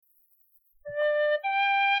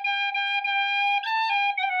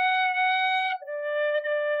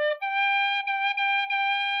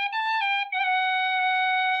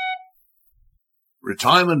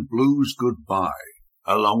Retirement Blues Goodbye,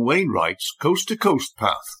 along Wainwright's Coast to Coast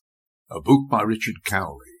Path, a book by Richard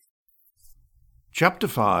Cowley. Chapter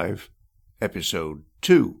 5, Episode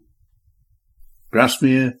 2.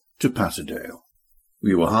 Grasmere to Patterdale.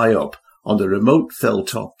 We were high up on the remote fell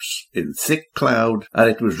tops, in thick cloud, and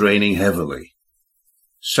it was raining heavily.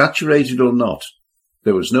 Saturated or not,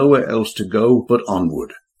 there was nowhere else to go but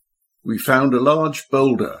onward. We found a large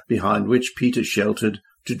boulder behind which Peter sheltered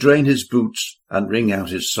to drain his boots and wring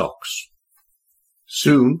out his socks.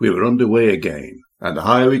 Soon we were under way again, and the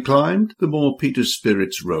higher we climbed, the more Peter's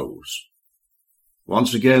spirits rose.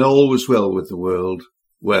 Once again all was well with the world,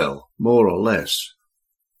 well, more or less.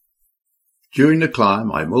 During the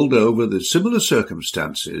climb I mulled over the similar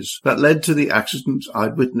circumstances that led to the accident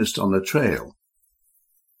I'd witnessed on the trail.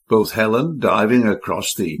 Both Helen diving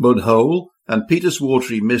across the mud hole and Peter's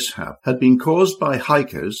watery mishap had been caused by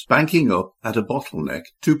hikers banking up at a bottleneck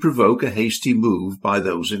to provoke a hasty move by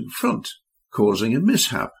those in front, causing a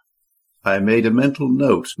mishap. I made a mental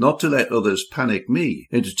note not to let others panic me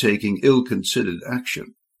into taking ill-considered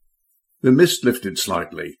action. The mist lifted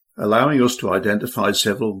slightly, allowing us to identify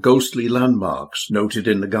several ghostly landmarks noted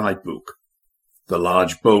in the guidebook. The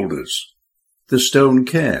large boulders, the stone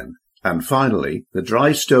cairn, and finally the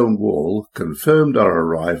dry stone wall confirmed our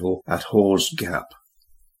arrival at Hawes Gap.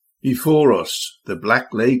 Before us, the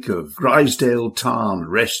black lake of Grisdale Tarn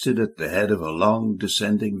rested at the head of a long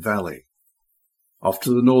descending valley. Off to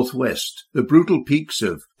the northwest, the brutal peaks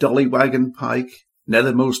of Dollywagon Pike,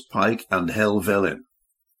 Nethermost Pike, and Helvellyn.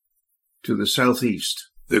 To the southeast,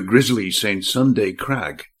 the grisly St. Sunday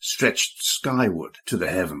Crag stretched skyward to the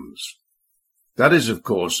heavens. That is, of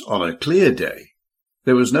course, on a clear day.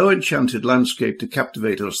 There was no enchanted landscape to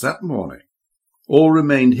captivate us that morning. All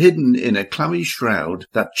remained hidden in a clammy shroud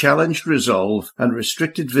that challenged resolve and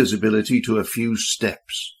restricted visibility to a few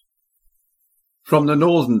steps. From the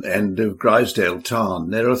northern end of Grisdale Tarn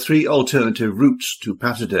there are 3 alternative routes to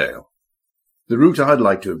Patterdale. The route I'd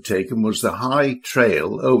like to have taken was the high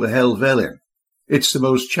trail over Helvellyn. It's the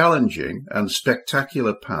most challenging and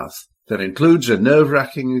spectacular path that includes a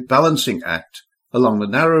nerve-wracking balancing act along the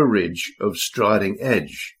narrow ridge of Striding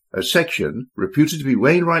Edge, a section reputed to be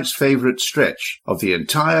Wainwright's favourite stretch of the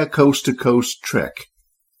entire coast-to-coast trek.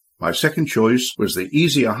 My second choice was the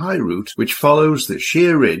easier high route which follows the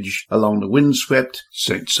sheer ridge along the windswept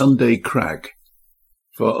St. Sunday Crag.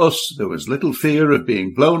 For us there was little fear of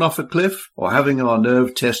being blown off a cliff or having our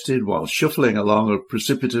nerve tested while shuffling along a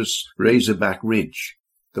precipitous razorback ridge.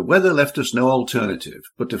 The weather left us no alternative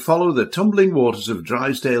but to follow the tumbling waters of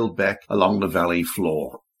Drysdale Beck along the valley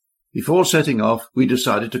floor. Before setting off, we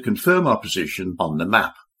decided to confirm our position on the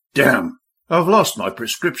map. "Damn! I've lost my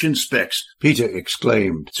prescription specs," Peter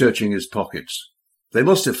exclaimed, searching his pockets. "They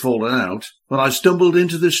must have fallen out when I stumbled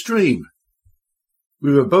into the stream."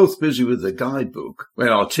 We were both busy with the guidebook when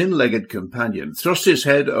our tin-legged companion thrust his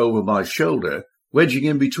head over my shoulder, wedging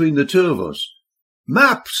in between the two of us.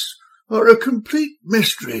 "Maps are a complete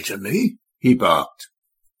mystery to me," he barked.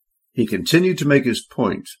 He continued to make his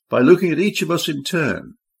point by looking at each of us in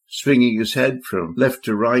turn, swinging his head from left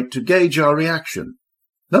to right to gauge our reaction.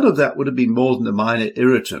 None of that would have been more than a minor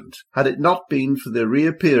irritant had it not been for the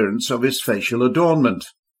reappearance of his facial adornment.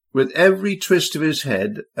 With every twist of his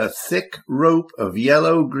head, a thick rope of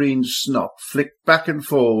yellow-green snot flicked back and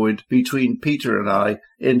forward between Peter and I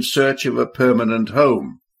in search of a permanent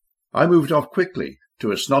home. I moved off quickly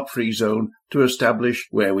to a snot-free zone to establish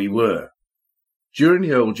where we were. During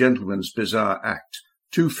the old gentleman's bizarre act,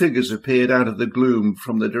 2 figures appeared out of the gloom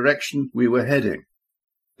from the direction we were heading.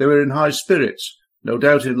 They were in high spirits, no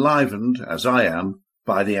doubt enlivened, as I am,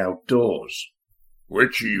 by the outdoors.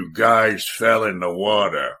 "Which of you guys fell in the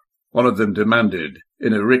water?" one of them demanded,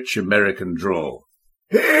 in a rich American drawl.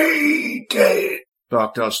 "He did,"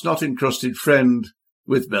 barked our snot-encrusted friend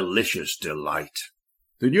with malicious delight.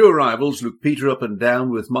 The new arrivals looked Peter up and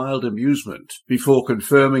down with mild amusement before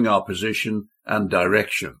confirming our position and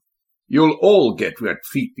direction. "You'll all get wet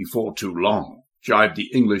feet before too long," jibed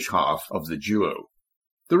the English half of the duo.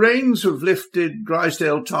 "The rains have lifted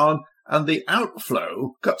Grisdale Tarn, and the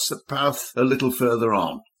outflow cuts the path a little further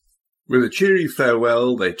on." With a cheery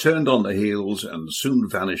farewell, they turned on their heels and soon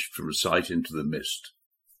vanished from sight into the mist.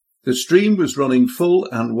 The stream was running full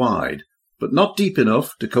and wide, but not deep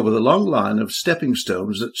enough to cover the long line of stepping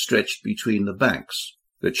stones that stretched between the banks.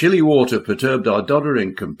 The chilly water perturbed our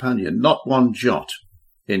doddering companion not one jot.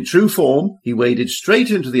 In true form, he waded straight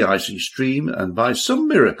into the icy stream and by some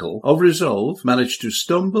miracle of resolve managed to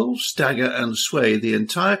stumble, stagger and sway the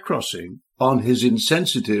entire crossing on his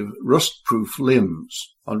insensitive, rust-proof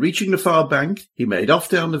limbs. On reaching the far bank, he made off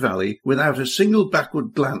down the valley without a single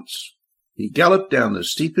backward glance. He galloped down the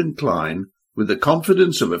steep incline with the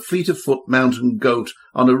confidence of a fleet-of-foot mountain goat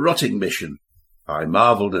on a rotting mission. I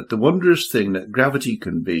marvelled at the wondrous thing that gravity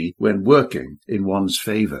can be when working in one's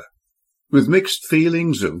favour. With mixed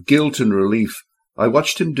feelings of guilt and relief, I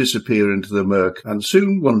watched him disappear into the murk and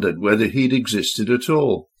soon wondered whether he'd existed at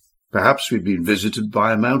all. Perhaps we'd been visited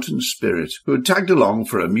by a mountain spirit who had tagged along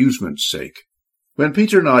for amusement's sake. When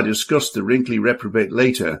Peter and I discussed the wrinkly reprobate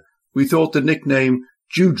later, we thought the nickname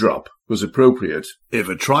Dewdrop was appropriate, if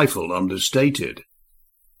a trifle understated.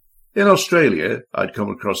 In Australia, I'd come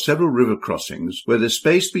across several river crossings where the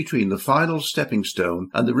space between the final stepping stone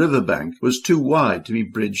and the river bank was too wide to be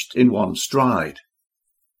bridged in one stride.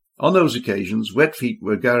 On those occasions, wet feet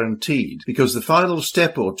were guaranteed because the final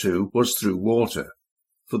step or two was through water.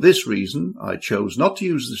 For this reason, I chose not to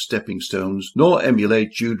use the stepping stones nor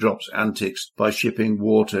emulate Dewdrop's antics by shipping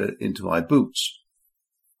water into my boots.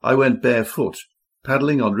 I went barefoot,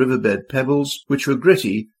 paddling on riverbed pebbles which were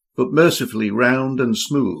gritty but mercifully round and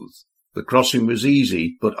smooth. The crossing was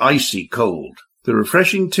easy but icy cold. The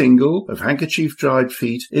refreshing tingle of handkerchief-dried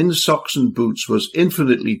feet in socks and boots was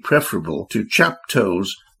infinitely preferable to chapped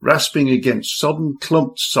toes rasping against sodden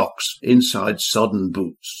clumped socks inside sodden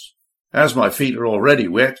boots. "As my feet are already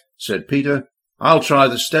wet," said Peter, "I'll try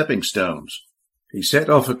the stepping stones." He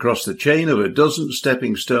set off across the chain of a dozen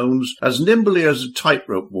stepping stones as nimbly as a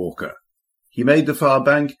tightrope walker. He made the far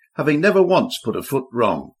bank, having never once put a foot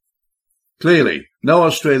wrong. Clearly, no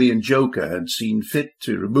Australian joker had seen fit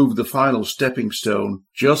to remove the final stepping stone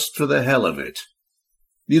just for the hell of it.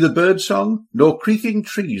 Neither birdsong nor creaking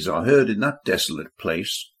trees are heard in that desolate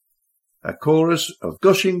place. A chorus of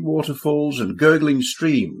gushing waterfalls and gurgling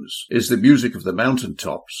streams is the music of the mountain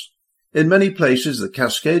tops. In many places the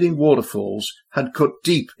cascading waterfalls had cut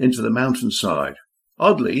deep into the mountainside.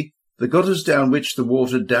 Oddly, the gutters down which the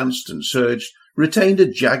water danced and surged retained a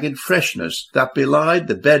jagged freshness that belied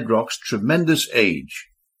the bedrock's tremendous age.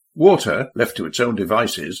 Water, left to its own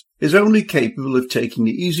devices, is only capable of taking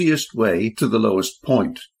the easiest way to the lowest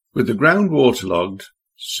point. With the ground waterlogged,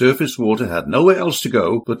 surface water had nowhere else to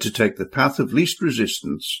go but to take the path of least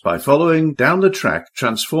resistance by following down the track,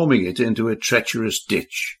 transforming it into a treacherous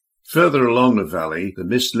ditch. Further along the valley, the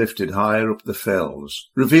mist lifted higher up the fells,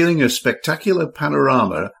 revealing a spectacular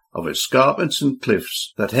panorama of escarpments and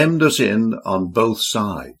cliffs that hemmed us in on both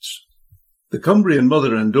sides. The Cumbrian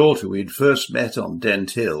mother and daughter we had first met on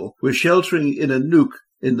Dent Hill were sheltering in a nook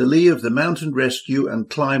in the lee of the mountain rescue and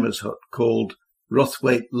climbers' hut called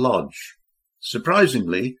Ruthwaite Lodge.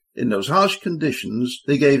 Surprisingly, in those harsh conditions,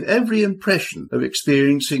 they gave every impression of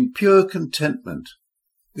experiencing pure contentment.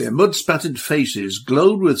 Their mud-spattered faces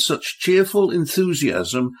glowed with such cheerful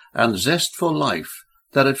enthusiasm and zest for life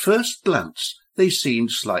that at first glance they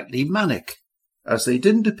seemed slightly manic. As they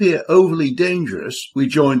didn't appear overly dangerous, we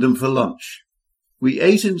joined them for lunch. We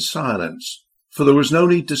ate in silence, for there was no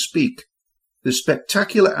need to speak. The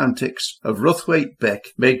spectacular antics of Ruthwaite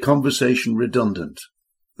Beck made conversation redundant.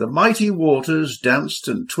 The mighty waters danced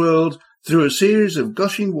and twirled through a series of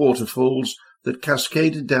gushing waterfalls that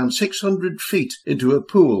cascaded down 600 feet into a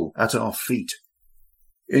pool at our feet.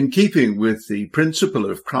 In keeping with the principle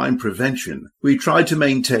of crime prevention, we tried to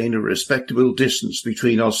maintain a respectable distance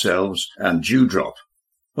between ourselves and Dewdrop.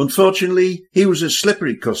 Unfortunately, he was a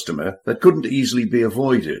slippery customer that couldn't easily be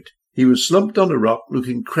avoided. He was slumped on a rock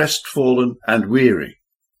looking crestfallen and weary.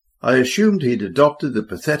 I assumed he'd adopted the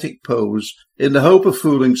pathetic pose in the hope of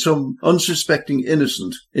fooling some unsuspecting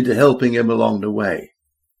innocent into helping him along the way.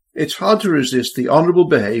 It's hard to resist the honourable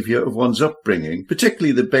behaviour of one's upbringing,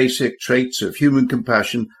 particularly the basic traits of human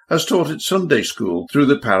compassion as taught at Sunday school through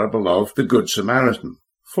the parable of the Good Samaritan.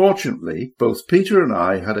 Fortunately, both Peter and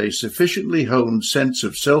I had a sufficiently honed sense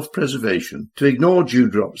of self-preservation to ignore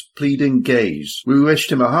Dewdrop's pleading gaze. We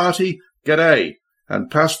wished him a hearty "G'day"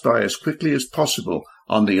 and passed by as quickly as possible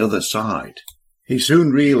on the other side. He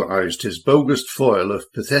soon realised his bogus foil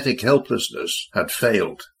of pathetic helplessness had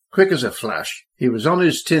failed. Quick as a flash, he was on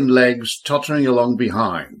his tin legs, tottering along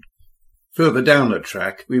behind. Further down the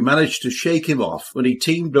track, we managed to shake him off when he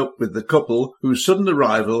teamed up with the couple whose sudden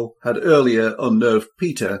arrival had earlier unnerved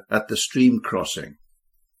Peter at the stream crossing.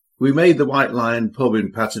 We made the White Lion pub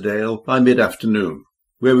in Patterdale by mid-afternoon,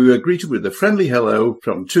 where we were greeted with a friendly hello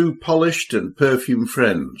from two polished and perfumed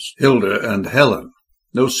friends, Hilda and Helen.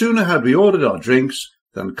 No sooner had we ordered our drinks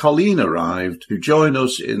than Colleen arrived to join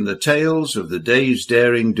us in the tales of the day's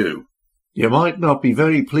daring do. "You might not be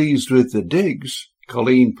very pleased with the digs,"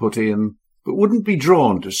 Colleen put in, "but wouldn't be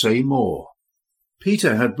drawn to say more."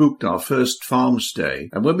 Peter had booked our first farm stay,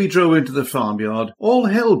 and when we drove into the farmyard, all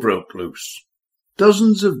hell broke loose.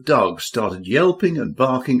 Dozens of dogs started yelping and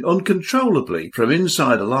barking uncontrollably from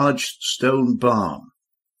inside a large stone barn.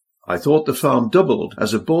 I thought the farm doubled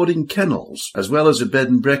as a boarding kennels as well as a bed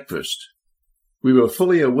and breakfast. We were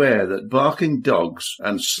fully aware that barking dogs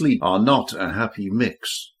and sleep are not a happy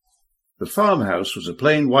mix. The farmhouse was a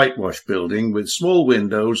plain whitewash building with small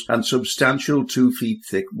windows and substantial 2 feet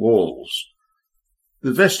thick walls.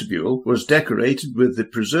 The vestibule was decorated with the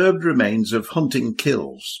preserved remains of hunting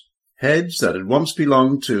kills. Heads that had once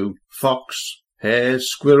belonged to fox, hare,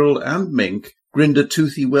 squirrel, and mink grinned a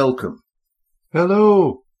toothy welcome.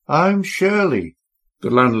 "Hello, I'm Shirley," the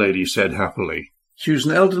landlady said happily. She was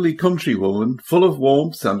an elderly countrywoman, full of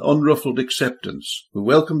warmth and unruffled acceptance, who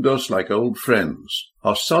welcomed us like old friends.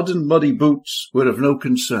 Our sodden, muddy boots were of no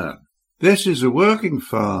concern. "This is a working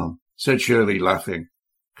farm," said Shirley, laughing.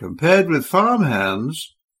 "Compared with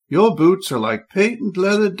farmhands, your boots are like patent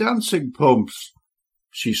leather dancing pumps."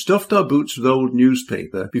 She stuffed our boots with old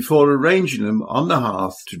newspaper before arranging them on the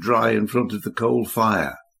hearth to dry in front of the coal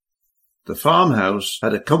fire. The farmhouse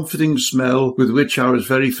had a comforting smell with which I was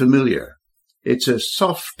very familiar. It's a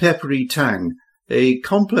soft, peppery tang, a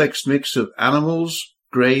complex mix of animals,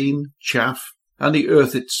 grain, chaff, and the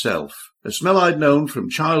earth itself, a smell I'd known from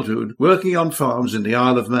childhood working on farms in the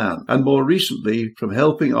Isle of Man, and more recently from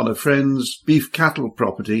helping on a friend's beef cattle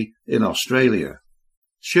property in Australia.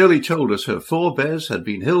 Shirley told us her forebears had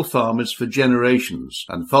been hill farmers for generations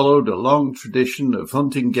and followed a long tradition of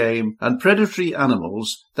hunting game and predatory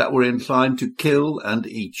animals that were inclined to kill and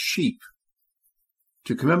eat sheep.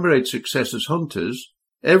 To commemorate success as hunters,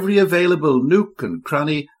 every available nook and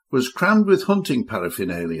cranny was crammed with hunting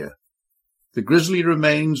paraphernalia. The grisly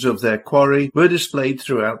remains of their quarry were displayed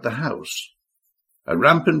throughout the house. A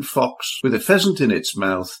rampant fox with a pheasant in its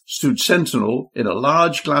mouth stood sentinel in a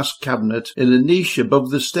large glass cabinet in a niche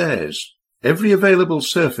above the stairs. Every available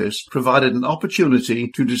surface provided an opportunity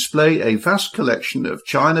to display a vast collection of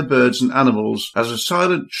china birds and animals as a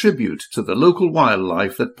silent tribute to the local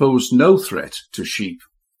wildlife that posed no threat to sheep.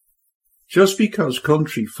 Just because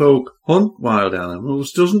country folk hunt wild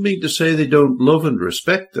animals doesn't mean to say they don't love and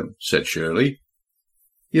respect them, said Shirley.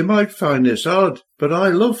 You might find this odd, but I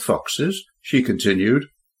love foxes, she continued.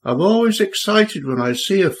 I'm always excited when I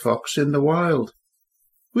see a fox in the wild.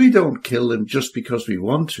 We don't kill them just because we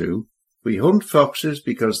want to. We hunt foxes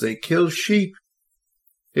because they kill sheep.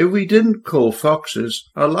 If we didn't kill foxes,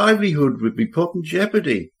 our livelihood would be put in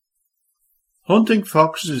jeopardy. Hunting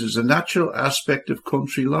foxes is a natural aspect of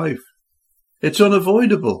country life. It's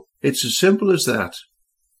unavoidable. It's as simple as that.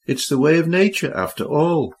 It's the way of nature, after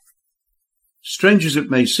all. Strange as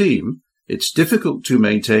it may seem, it's difficult to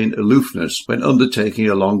maintain aloofness when undertaking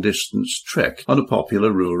a long-distance trek on a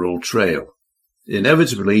popular rural trail.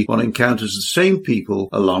 Inevitably, one encounters the same people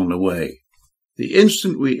along the way. The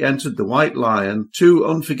instant we entered the White Lion, 2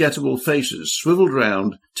 unforgettable faces swivelled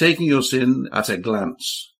round, taking us in at a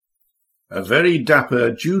glance. A very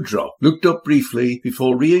dapper dewdrop looked up briefly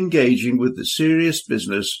before re-engaging with the serious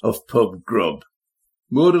business of pub grub.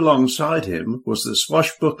 Moored alongside him was the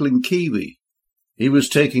swashbuckling Kiwi. He was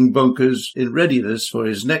taking bunkers in readiness for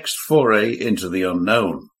his next foray into the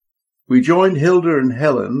unknown. We joined Hilda and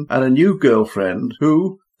Helen and a new girlfriend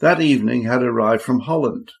who, that evening, had arrived from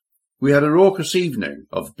Holland. We had a raucous evening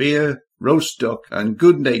of beer, roast duck, and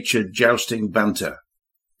good-natured jousting banter.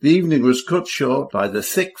 The evening was cut short by the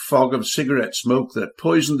thick fog of cigarette smoke that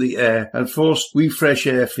poisoned the air and forced we fresh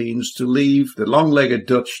air fiends to leave the long-legged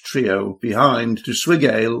Dutch trio behind to swig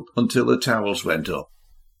ale until the towels went up.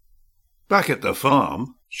 Back at the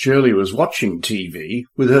farm, Shirley was watching TV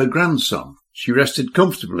with her grandson. She rested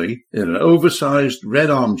comfortably in an oversized red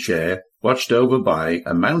armchair, watched over by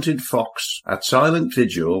a mounted fox at silent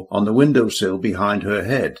vigil on the windowsill behind her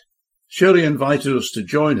head. Shirley invited us to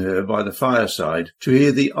join her by the fireside to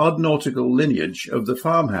hear the odd nautical lineage of the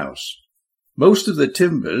farmhouse. Most of the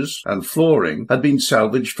timbers and flooring had been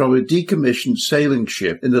salvaged from a decommissioned sailing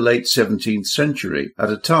ship in the late 17th century,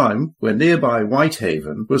 at a time when nearby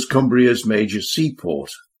Whitehaven was Cumbria's major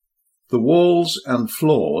seaport. The walls and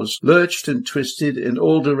floors lurched and twisted in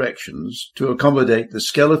all directions to accommodate the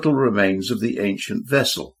skeletal remains of the ancient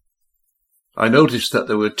vessel. I noticed that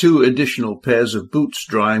there were 2 additional pairs of boots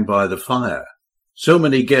drying by the fire. So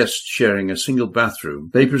many guests sharing a single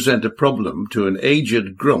bathroom, they present a problem to an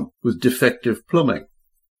aged grump with defective plumbing.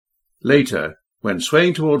 Later, when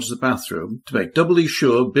swaying towards the bathroom to make doubly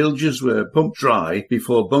sure bilges were pumped dry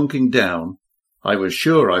before bunking down, I was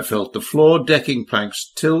sure I felt the floor decking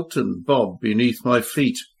planks tilt and bob beneath my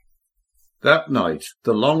feet. That night,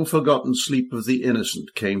 the long-forgotten sleep of the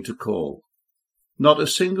innocent came to call. Not a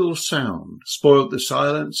single sound spoilt the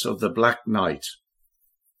silence of the black night.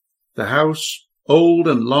 The house old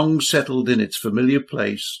and long settled in its familiar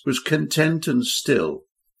place, was content and still.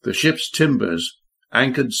 The ship's timbers,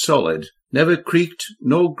 anchored solid, never creaked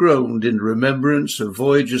nor groaned in remembrance of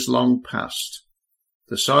voyages long past.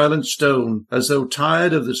 The silent stone, as though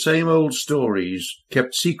tired of the same old stories,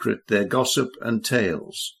 kept secret their gossip and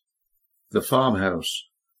tales. The farmhouse,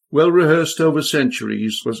 well rehearsed over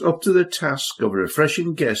centuries, was up to the task of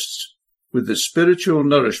refreshing guests with the spiritual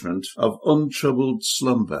nourishment of untroubled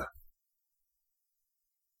slumber.